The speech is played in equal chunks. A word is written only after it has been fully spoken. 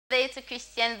to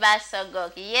Christian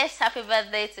Bassogog. Yes, happy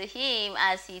birthday to him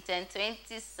as he turned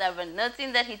 27.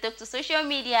 Noting that he took to social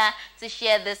media to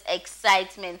share this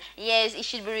excitement. Yes, it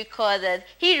should be recorded.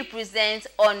 He represents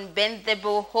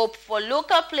unbendable hope for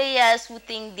local players who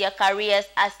think their careers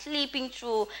are slipping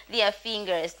through their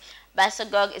fingers.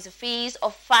 Bassogog is a face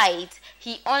of fight.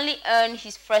 He only earned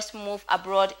his first move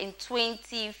abroad in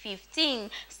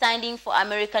 2015, signing for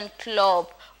American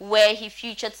club where he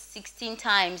featured 16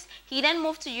 times. He then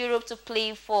moved to Europe to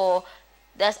play for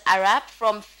Das Arab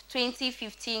from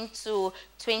 2015 to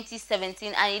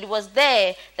 2017, and it was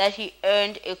there that he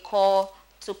earned a call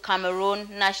to Cameroon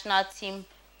national team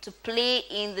to play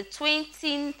in the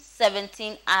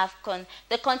 2017 AFCON.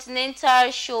 The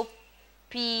Continental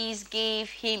Showpiece gave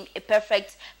him a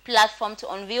perfect platform to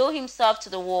unveil himself to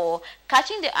the world,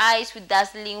 catching the eyes with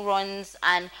dazzling runs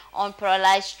and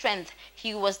unparalleled strength.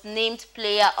 He was named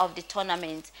player of the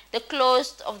tournament. The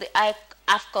close of the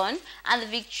AFCON and the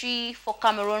victory for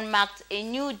Cameroon marked a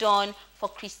new dawn for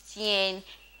Christian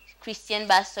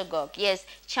Bassogog. Yes,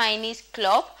 Chinese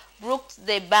club broke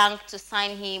the bank to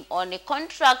sign him on a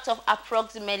contract of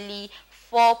approximately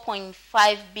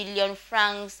 4.5 billion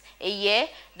francs a year.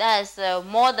 That's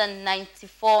more than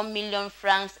 94 million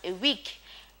francs a week.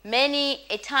 Many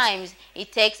a times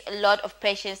it takes a lot of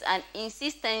patience and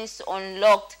insistence to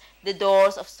unlock the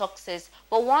doors of success,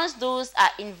 but once those are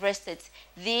invested,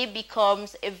 there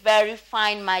becomes a very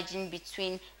fine margin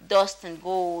between dust and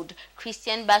gold.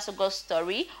 Christian Bassogog's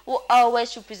story will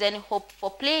always represent hope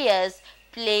for players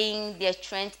playing their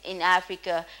strength in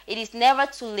Africa. It is never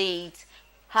too late.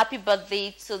 Happy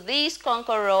birthday to this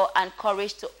conqueror, and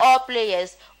courage to all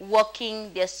players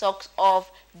working their socks off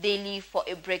daily for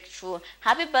a breakthrough.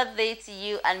 Happy birthday to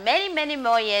you, and many, many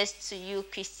more years to you,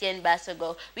 Christian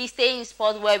Bassogog. We stay in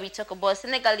sport where we talk about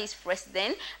Senegalese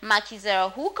president Macky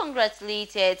Sall, who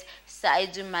congratulated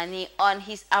Sadio Mane on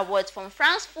his award from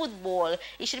France Football.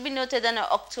 It should be noted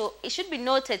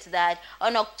that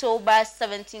on October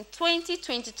 17,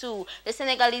 2022, the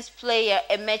Senegalese player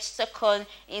emerged second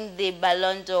in the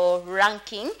Ballon d'Or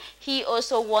ranking. He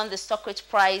also won the Socrates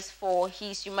Prize for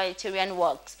his humanitarian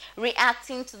works.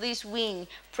 Reacting to this win,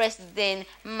 President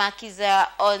Macky Sall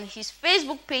on his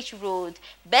Facebook page wrote,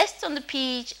 "Best on the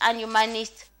pitch and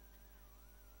humanist."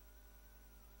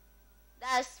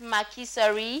 That's Macky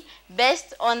Sall.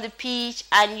 Best on the pitch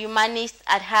and humanist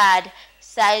at heart.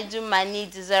 Sadio Mane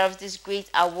deserves this great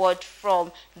award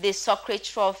from the Socrates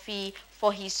Trophy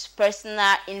for his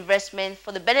personal investment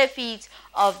for the benefit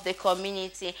of the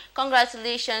community.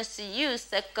 Congratulations to you,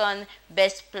 second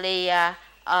best player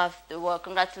of the world.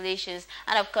 Congratulations.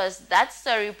 And of course, that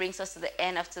story brings us to the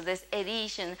end of today's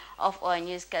edition of our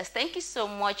newscast. Thank you so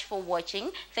much for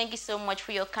watching. Thank you so much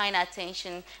for your kind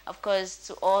attention. Of course,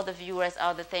 to all the viewers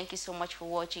out there, thank you so much for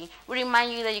watching. We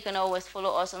remind you that you can always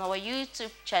follow us on our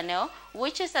YouTube channel,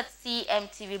 which is at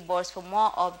CMTV Buzz, for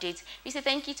more updates. We say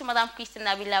thank you to Madam Christian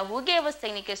Nabila, who gave us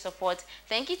technical support.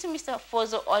 Thank you to Mr.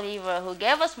 Fozo Oliver, who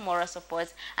gave us moral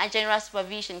support, and general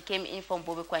supervision came in from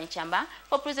Bobi Kwanchamba.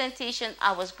 For presentation,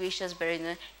 I was gracious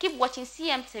Berinyu. Keep watching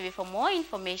CMTV for more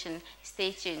information.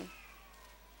 Stay tuned.